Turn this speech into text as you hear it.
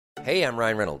Hey, I'm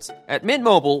Ryan Reynolds. At Mint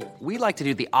Mobile, we like to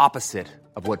do the opposite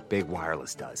of what Big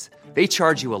Wireless does. They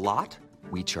charge you a lot,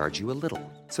 we charge you a little.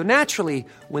 So naturally,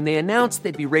 when they announced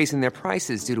they'd be raising their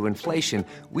prices due to inflation,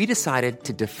 we decided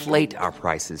to deflate our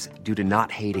prices due to not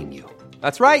hating you.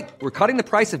 That's right. We're cutting the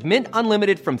price of Mint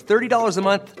Unlimited from $30 a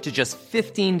month to just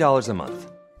 $15 a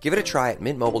month. Give it a try at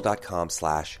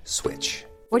mintmobile.com/switch.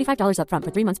 $45 up front for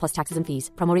 3 months plus taxes and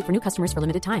fees. Promo rate for new customers for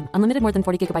limited time. Unlimited more than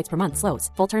 40 gigabytes per month. Slows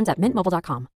full terms at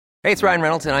mintmobile.com. Hey, it's Ryan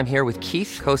Reynolds, and I'm here with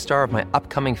Keith, co-star of my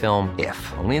upcoming film, If,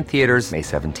 only in theaters May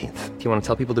 17th. Do you want to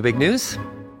tell people the big news?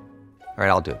 All right,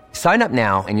 I'll do it. Sign up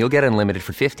now and you'll get unlimited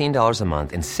for $15 a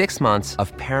month and 6 months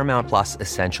of Paramount Plus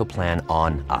Essential Plan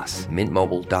on us.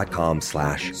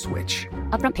 mintmobile.com/switch.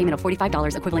 Upfront payment of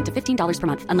 $45 equivalent to $15 per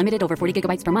month. Unlimited over 40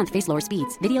 gigabytes per month. Face lower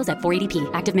speeds. Videos at 480p.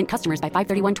 Active Mint customers by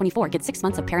 531.24 get 6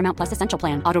 months of Paramount Plus Essential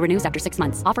Plan. Auto renews after 6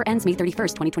 months. Offer ends May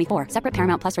 31st, 2024. Separate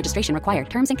Paramount Plus registration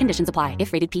required. Terms and conditions apply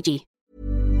if rated PG.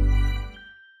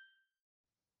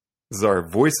 This is our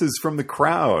Voices from the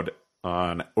Crowd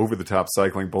on Over the Top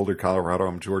Cycling, Boulder, Colorado.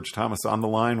 I'm George Thomas, on the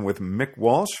line with Mick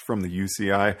Walsh from the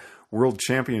UCI World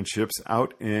Championships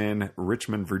out in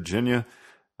Richmond, Virginia.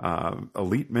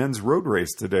 Elite men's road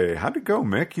race today. How'd it go,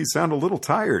 Mick? You sound a little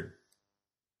tired.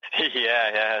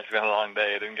 Yeah, it's been a long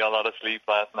day. I didn't get a lot of sleep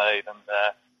last night, and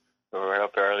we were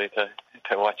up early to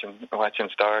watch him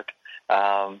start.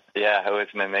 It was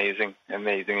an amazing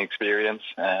experience,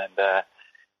 and a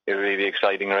really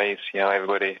exciting race. You know,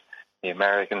 everybody, the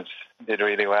Americans did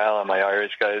really well, and my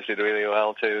Irish guys did really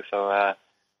well too. So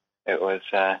it was,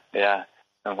 and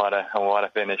what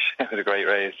a finish! It was a great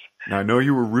race. Now, I know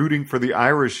you were rooting for the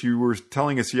Irish. You were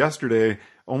telling us yesterday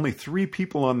only 3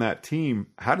 people on that team.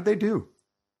 How did they do?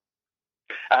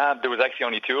 There was actually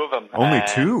only 2 of them. Only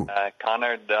 2?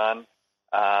 Conor Dunn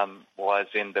was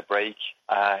in the break.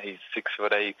 He's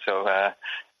 6'8", so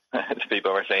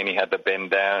people were saying he had to bend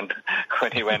down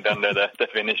when he went under the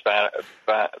finish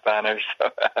banners.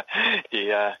 So, he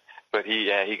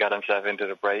got himself into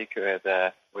the break with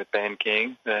Ben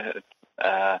King,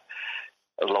 a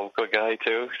local guy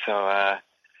too. So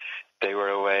they were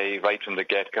away right from the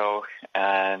get-go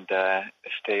and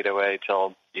stayed away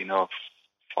till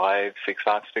 5-6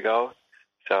 laps to go.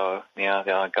 So they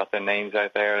all got their names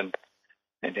out there and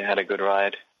they had a good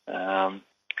ride. So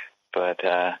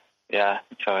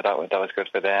that was good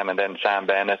for them. And then Sam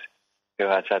Bennett, who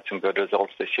has had some good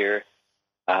results this year,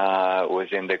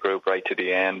 was in the group right to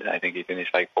the end. I think he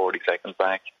finished like 40 seconds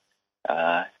back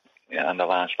on the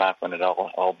last lap when it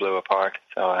all blew apart.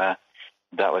 So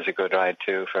that was a good ride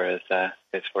too for his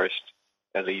first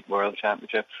Elite World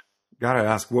Championships. Gotta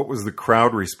ask, what was the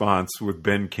crowd response with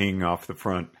Ben King off the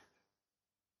front?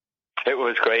 It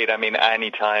was great. I mean, any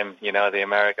time, the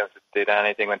Americans did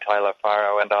anything, when Tyler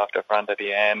Farrar went off the front at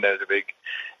the end, there was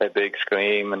a big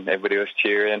scream and everybody was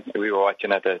cheering. We were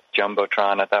watching at the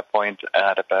Jumbotron at that point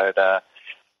at about, the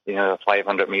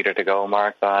 500 meter to go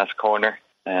mark, the last corner.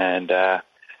 And,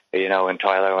 when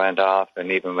Tyler went off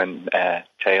and even when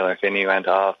Taylor Finney went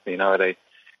off, the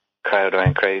crowd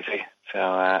went crazy.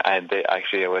 So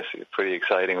it was pretty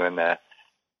exciting when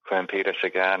Peter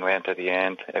Sagan went at the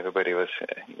end. Everybody was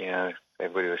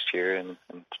cheering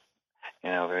and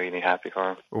really happy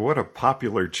for him. What a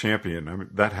popular champion! I mean,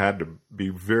 that had to be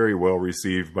very well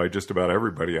received by just about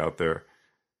everybody out there.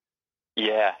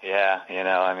 Yeah.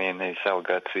 He's so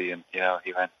gutsy, and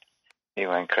he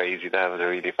went crazy. That was a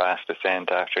really fast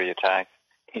descent after he attacked.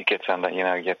 He gets on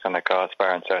the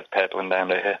crossbar and starts pedaling down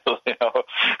the hill,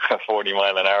 a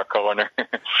 40-mile-an-hour corner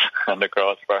on the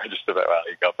crossbar. Just about,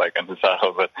 he got back on the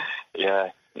saddle, but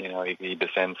he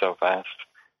descends so fast.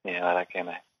 That kind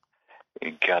of,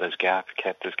 he got his gap,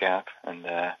 kept his gap, and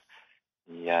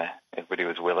everybody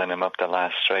was willing him up the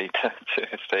last straight to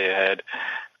stay ahead.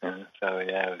 And so it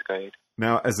was great.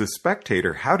 Now, as a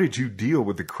spectator, how did you deal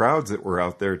with the crowds that were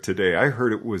out there today? I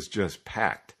heard it was just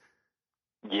packed.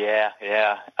 Yeah.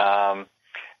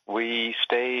 We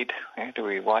stayed.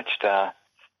 We watched.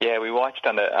 We watched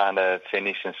on the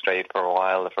finishing straight for a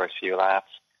while, the first few laps,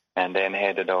 and then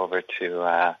headed over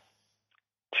to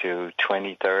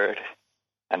 23rd,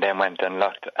 and then went and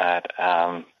looked at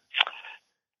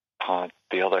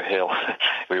the other hill.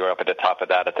 We were up at the top of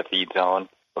that at the feed zone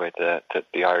with the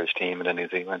Irish team and the New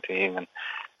Zealand team, and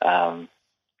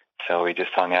so we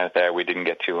just hung out there. We didn't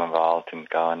get too involved in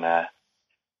going on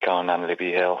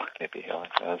Libby Hill, it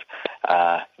was.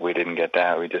 We didn't get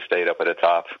down. We just stayed up at the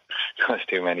top. There was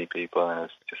too many people, and it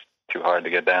was just too hard to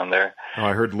get down there. Oh,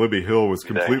 I heard Libby Hill was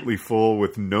completely full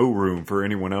with no room for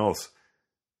anyone else.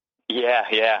 Yeah.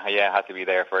 Had to be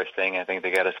there first thing, I think,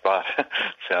 to get a spot.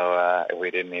 So we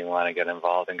didn't even want to get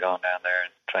involved in going down there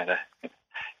and trying to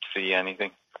see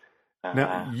anything.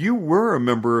 Now, you were a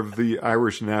member of the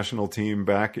Irish national team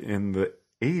back in the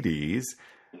 80s.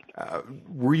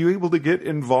 Were you able to get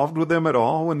involved with them at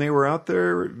all when they were out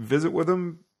there, visit with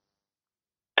them?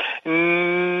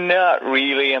 Not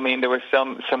really. I mean, there were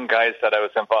some guys that I was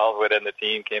involved with in the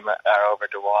team came over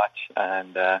to watch,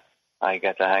 and I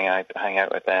get to hang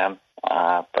out with them,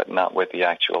 but not with the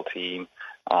actual team.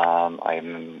 I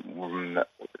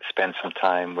spent some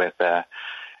time with the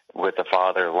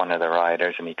father of one of the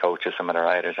riders, and he coaches some of the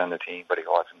riders on the team, but he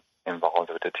wasn't involved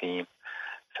with the team.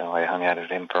 So I hung out with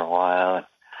him for a while,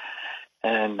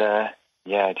 and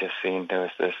I just seen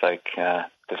there's like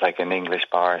an English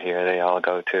bar here they all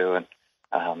go to, and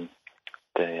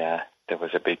there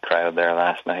was a big crowd there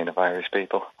last night of Irish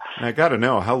people. I got to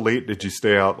know, how late did you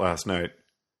stay out last night?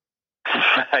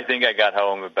 I think I got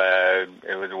home about,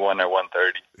 it was 1 or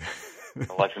 1:30.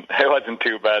 It wasn't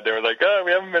too bad. They were like, "Oh,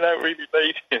 we haven't been out really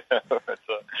late,"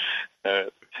 so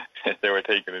they were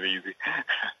taking it easy.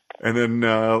 And then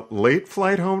late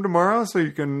flight home tomorrow, so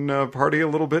you can party a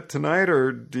little bit tonight,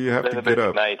 or do you have to get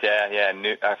up? Tonight, yeah.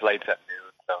 Our flight's at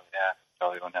noon, so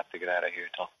probably won't have to get out of here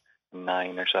till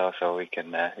 9 or so we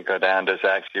can go down. There's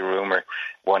actually a rumor,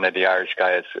 one of the Irish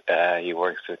guys, he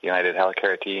works with the United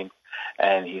Healthcare team,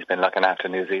 and he's been looking after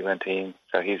the New Zealand team,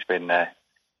 so he's been.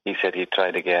 He said he'd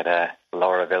try to get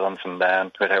Laura Willemsen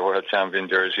down with her world champion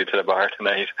jersey to the bar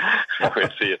tonight. So we'll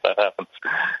see if that happens.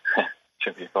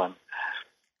 Should be fun.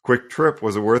 Quick trip.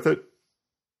 Was it worth it?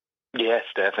 Yes,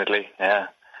 definitely. Yeah.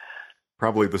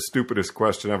 Probably the stupidest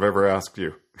question I've ever asked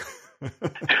you. No,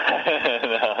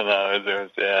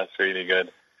 it's really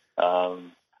good.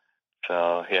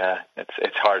 So yeah,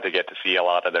 it's hard to get to see a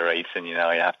lot of the racing. You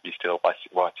have to still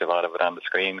watch a lot of it on the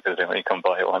screen because they only come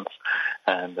by once,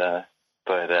 and.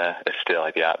 But it's still,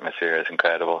 the atmosphere is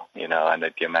incredible, and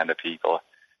the amount of people.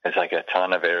 There's like a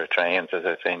ton of Eritreans, as I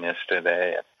was saying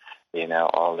yesterday, and,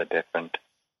 all the different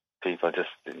people, just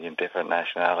different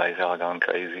nationalities, all going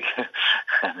crazy.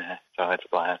 So it's a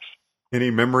blast.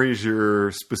 Any memories you're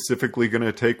specifically going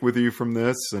to take with you from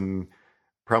this and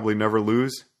probably never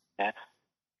lose? Yeah.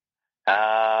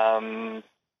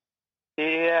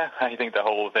 Yeah, I think the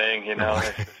whole thing,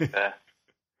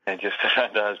 it's just a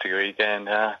fantastic weekend.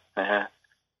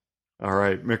 All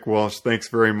right, Mick Walsh, thanks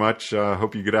very much.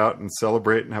 Hope you get out and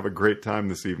celebrate and have a great time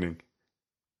this evening.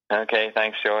 Okay,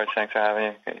 thanks, George. Thanks for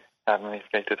having me. It's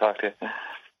great to talk to you.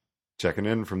 Checking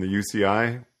in from the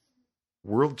UCI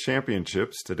World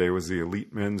Championships. Today was the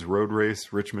Elite Men's Road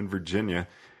Race, Richmond, Virginia.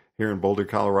 Here in Boulder,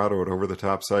 Colorado at Over the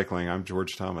Top Cycling, I'm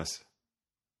George Thomas.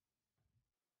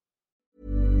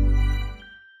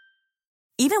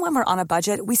 Even when we're on a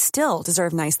budget, we still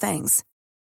deserve nice things.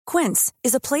 Quince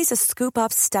is a place to scoop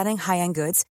up stunning high-end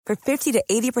goods for 50 to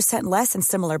 80% less than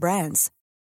similar brands.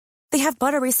 They have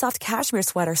buttery soft cashmere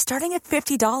sweaters starting at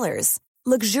 $50,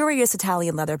 luxurious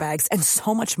Italian leather bags, and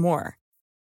so much more.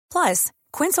 Plus,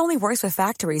 Quince only works with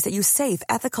factories that use safe,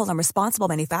 ethical, and responsible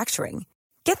manufacturing.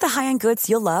 Get the high-end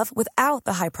goods you'll love without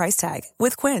the high price tag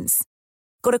with Quince.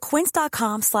 Go to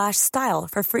quince.com/style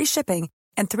for free shipping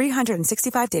and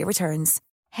 365-day returns.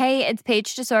 Hey, it's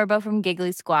Paige DeSorbo from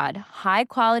Giggly Squad. High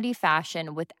quality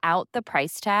fashion without the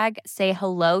price tag. Say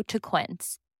hello to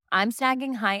Quince. I'm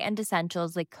snagging high-end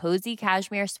essentials like cozy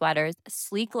cashmere sweaters,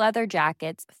 sleek leather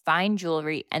jackets, fine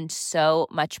jewelry, and so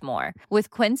much more. With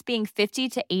Quince being 50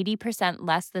 to 80%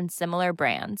 less than similar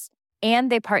brands.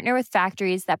 And they partner with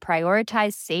factories that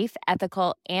prioritize safe,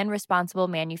 ethical, and responsible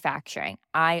manufacturing.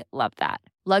 I love that.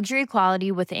 Luxury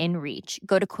quality within reach.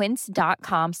 Go to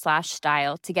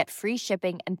quince.com/style to get free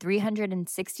shipping and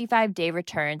 365-day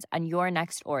returns on your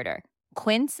next order.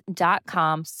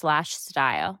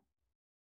 Quince.com/style.